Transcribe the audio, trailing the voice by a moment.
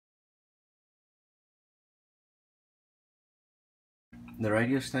The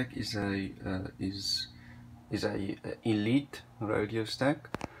radio stack is a elite radio stack,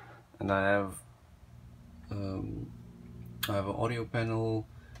 and I have an audio panel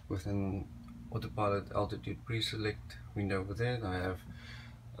with an autopilot altitude pre-select window over there. I have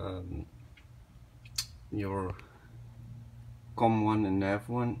your COM1 and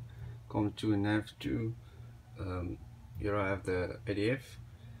NAV1, COM2 and NAV2. Here I have the ADF,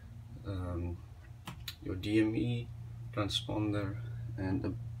 your DME transponder,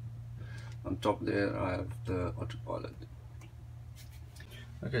 and on top there I have the autopilot.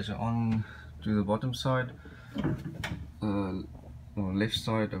 Okay, so on to the bottom side, or left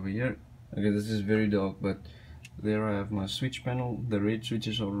side over here. Okay, this is very dark, but there I have my switch panel. The red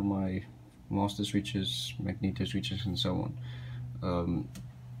switches are my master switches, magneto switches, and so on.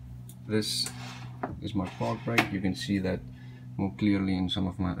 This is my park brake. You can see that more clearly in some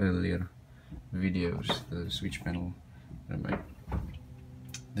of my earlier videos, the switch panel that I made.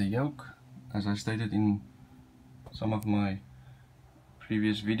 The yoke, as I stated in some of my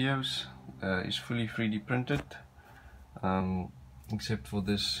previous videos, is fully 3D printed, except for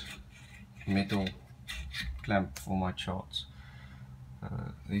this metal clamp for my charts.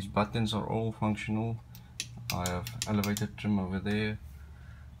 These buttons are all functional. I have elevator trim over there,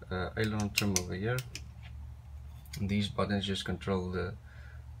 aileron trim over here. And these buttons just control the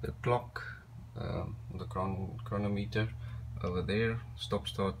clock, the chronometer over there, stop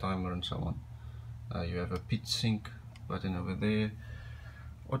start timer, and so on. You have a pitch sync button over there,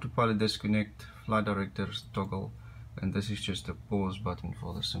 autopilot disconnect, flight directors toggle, and this is just a pause button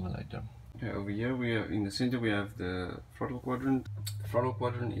for the simulator. Okay, over here we are in the center. We have the throttle quadrant. The throttle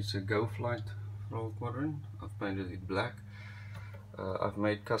quadrant is a Go Flight throttle quadrant. I've painted it black. I've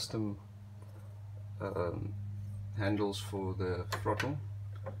made custom handles for the throttle,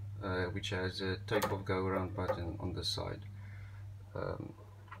 which has a take-off go around button on the side.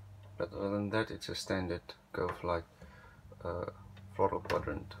 But other than that, it's a standard Go Flight throttle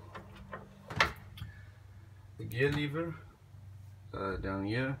quadrant. The gear lever down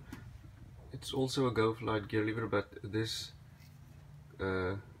here, it's also a Go Flight gear lever, but this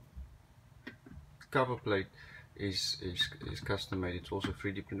cover plate is custom made. It's also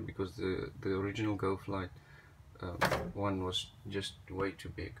 3D printed because the original Go Flight one was just way too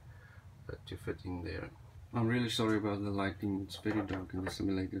big to fit in there. I'm really sorry about the lighting, it's very dark in the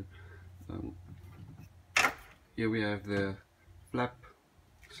simulator. Here we have the flap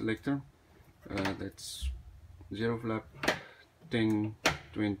selector, that's 0 flap, 10,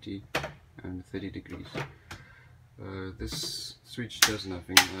 20 and 30 degrees. This switch does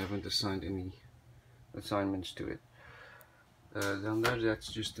nothing. I haven't assigned any assignments to it. Down there, that's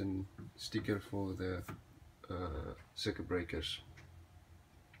just a sticker for the circuit breakers,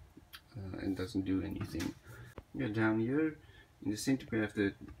 and doesn't do anything. Yeah, down here in the center we have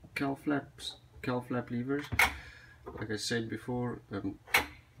the cowl flap levers. Like I said before,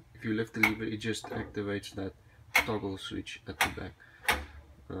 if you lift the lever, it just activates that toggle switch at the back.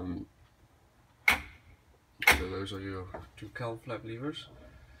 So those are your two cowl flap levers.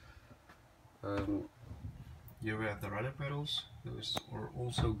 Here we have the rudder pedals. Those are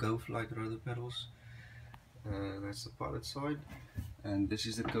also Go Flight rudder pedals. That's the pilot side, and this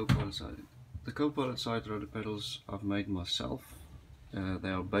is the co-pilot side. The co-pilot side rudder pedals I've made myself. They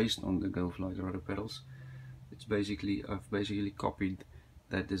are based on the Go Flight rudder pedals. I've basically copied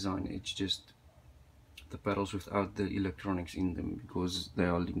that design. It's just the pedals without the electronics in them, because they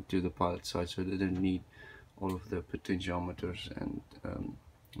are linked to the pilot side, so they don't need all of the potentiometers and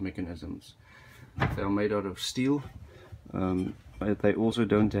mechanisms. They are made out of steel, but they also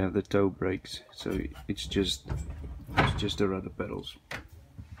don't have the toe brakes, so it's just the rudder pedals,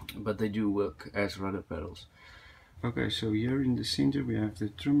 but they do work as rudder pedals. Okay, so here in the center we have the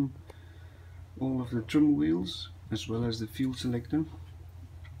trim, all of the trim wheels, as well as the fuel selector.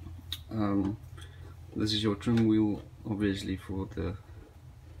 This is your trim wheel, obviously, for the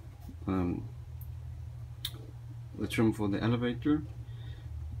trim for the elevator.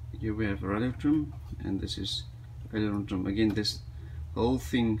 Here we have rudder trim, and this is aileron trim. Again, this whole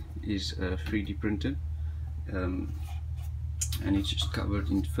thing is 3D printed, and it's just covered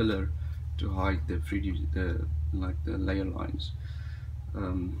in filler to hide the 3D, like the layer lines.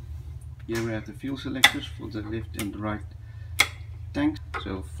 Here we have the fuel selectors for the left and right tanks.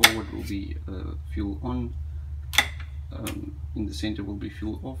 So forward will be fuel on, in the center will be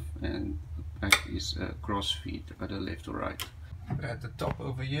fuel off, and back is cross feed, either left or right. At the top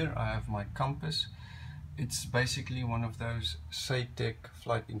over here I have my compass. It's basically one of those SATEC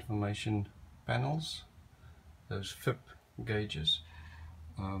flight information panels, those FIP gauges,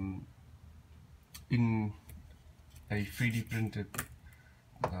 in a 3D printed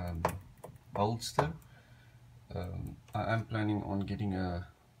bolster. I am planning on getting a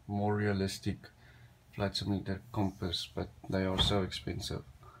more realistic flight simulator compass, but they are so expensive.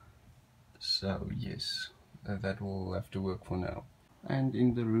 So yes, that will have to work for now. And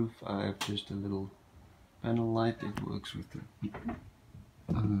in the roof I have just a little panel light. It works with the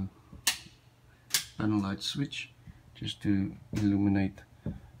panel light switch just to illuminate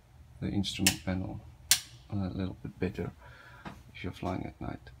the instrument panel a little bit better if you're flying at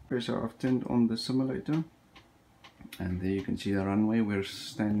night. Okay, so I've turned on the simulator, and there you can see the runway. We're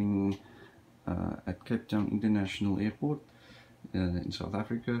standing at Cape Town International Airport in South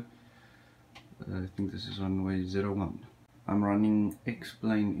Africa. I think this is runway 01. I'm running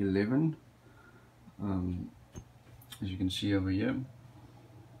X-Plane 11, as you can see over here.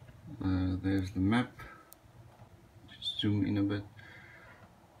 There's the map. Just zoom in a bit.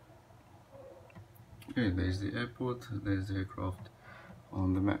 Okay, there's the airport, there's the aircraft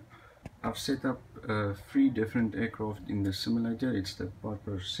on the map. I've set up 3 different aircraft in the simulator. It's the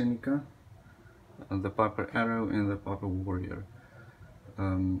Piper Seneca, the Piper Arrow, and the Piper Warrior.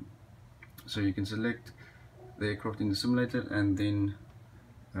 So you can select the aircraft in the simulator, and then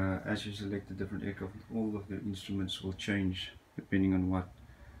as you select the different aircraft, all of the instruments will change depending on what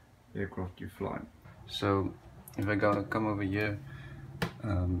aircraft you fly. So if I come over here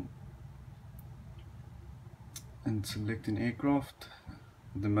and select an aircraft,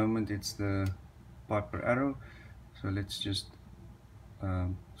 at the moment it's the Piper Arrow. So let's just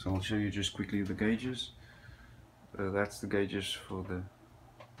so I'll show you just quickly the gauges. That's the gauges for the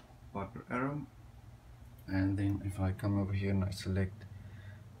Piper Arrow. And then if I come over here and I select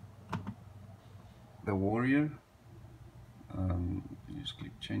the Warrior, just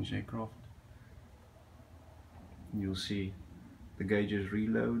click change aircraft, you'll see the gauges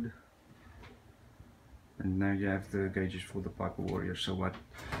reload, and now you have the gauges for the Piper Warrior. So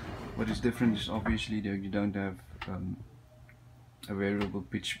what is different is obviously that you don't have a variable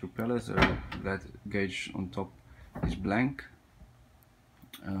pitch propeller, so that gauge on top is blank.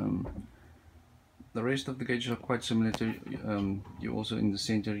 The rest of the gauges are quite similar to you. Also in the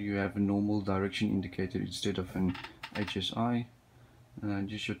center you have a normal direction indicator instead of an HSI.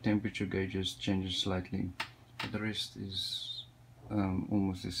 Just your temperature gauges changes slightly, but the rest is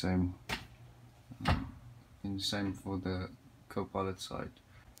almost the same. And the same for the co-pilot side.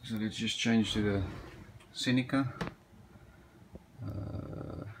 So let's just change to the Seneca.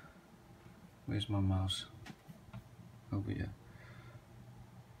 Where's my mouse? Over here.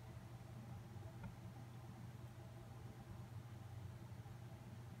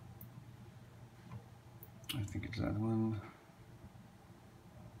 I think it's that one.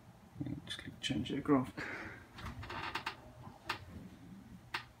 Just click change aircraft.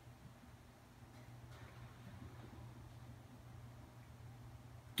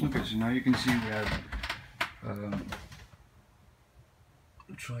 Okay, so now you can see we have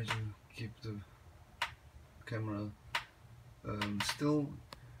try to keep the camera still.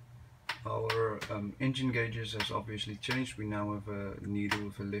 Our engine gauges has obviously changed. We now have a needle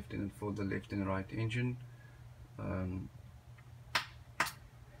with a left in it for the left and right engine.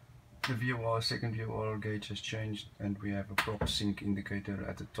 The VOR, second VOR gauge has changed, and we have a prop sync indicator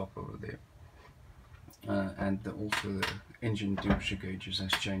at the top over there. And also the engine temperature gauges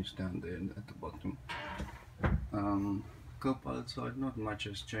has changed down there at the bottom. Co-pilot side, not much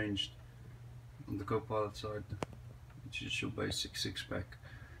has changed. On the co-pilot side, it's just your basic 6-pack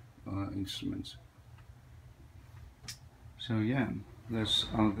instruments. So yeah, those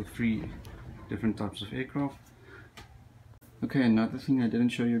are the 3 different types of aircraft. Okay, another thing I didn't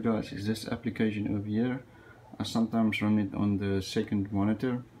show you guys is this application over here. I sometimes run it on the second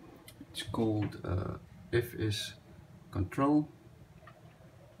monitor. It's called FS Control.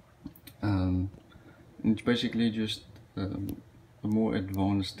 It's basically just a more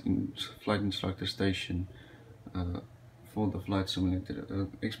advanced flight instructor station for the flight simulator.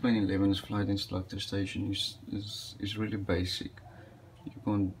 X-Plane 11's flight instructor station is really basic.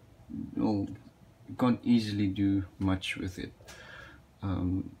 You can't easily do much with it.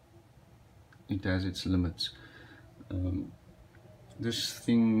 It has its limits.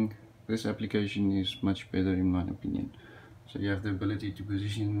 This application is much better in my opinion. So you have the ability to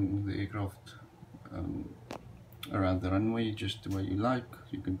position the aircraft around the runway just the way you like.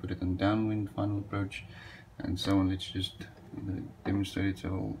 You can put it on downwind, final approach, and so on. Let's just demonstrate it.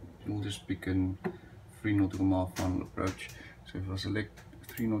 So we'll just pick a 3 nautical mile final approach. So if I select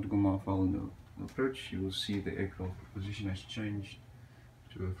 3 nautical mile final approach, you will see the aircraft position has changed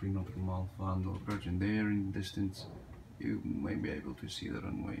to a 3 nautical mile final approach, and there in the distance you may be able to see the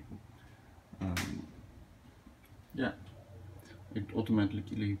runway. Yeah, it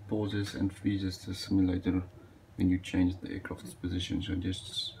automatically pauses and freezes the simulator when you change the aircraft's position. So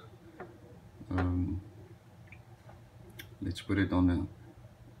just let's put it on a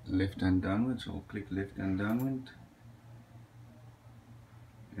left hand downwards. So I'll click left hand downward,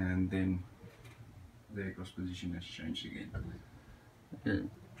 and then the aircraft's position has changed again. Okay,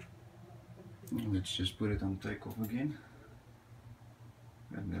 let's just put it on takeoff again,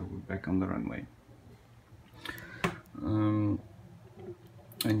 and then we're back on the runway.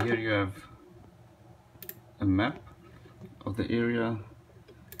 And here you have a map of the area,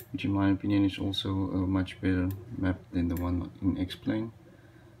 which in my opinion is also a much better map than the one in X-Plane.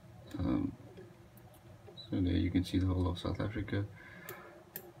 So there you can see the whole of South Africa.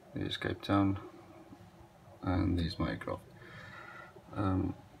 There's Cape Town, and there's my aircraft.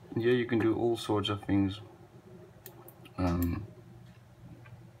 Here you can do all sorts of things.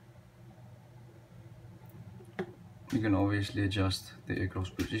 You can obviously adjust the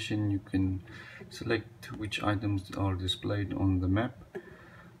aircraft's position. You can select which items are displayed on the map.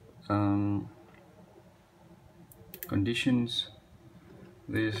 Conditions.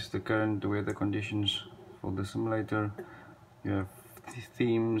 There's the current weather conditions for the simulator. You have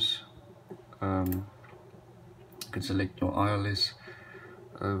themes. You can select your ILS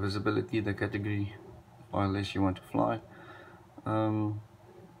visibility, the category of ILS you want to fly.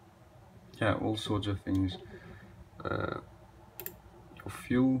 Yeah, all sorts of things. Your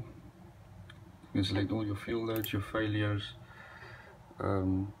fuel, you can select all your fuel loads, your failures,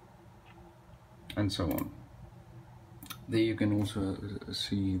 and so on. There you can also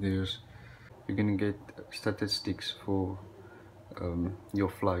see you're gonna get statistics for your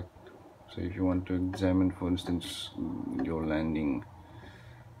flight. So if you want to examine, for instance, your landings,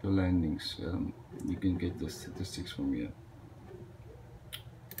 you can get the statistics from here.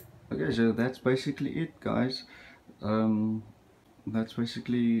 Okay, so that's basically it, guys. That's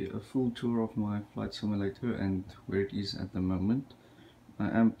basically a full tour of my flight simulator and where it is at the moment. I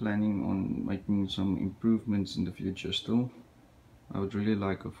am planning on making some improvements in the future still. I would really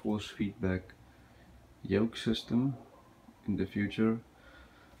like a force feedback yoke system in the future.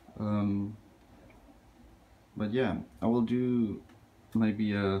 But yeah, I will do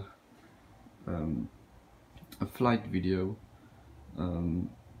maybe a flight video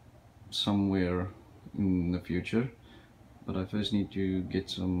somewhere in the future, but I first need to get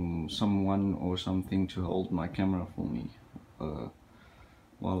someone or something to hold my camera for me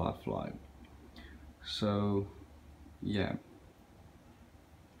while I fly. So yeah,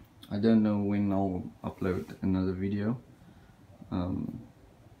 I don't know when I'll upload another video,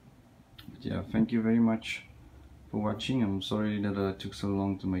 but yeah, thank you very much for watching. I'm sorry that I took so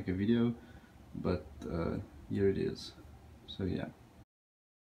long to make a video, but here it is. So yeah.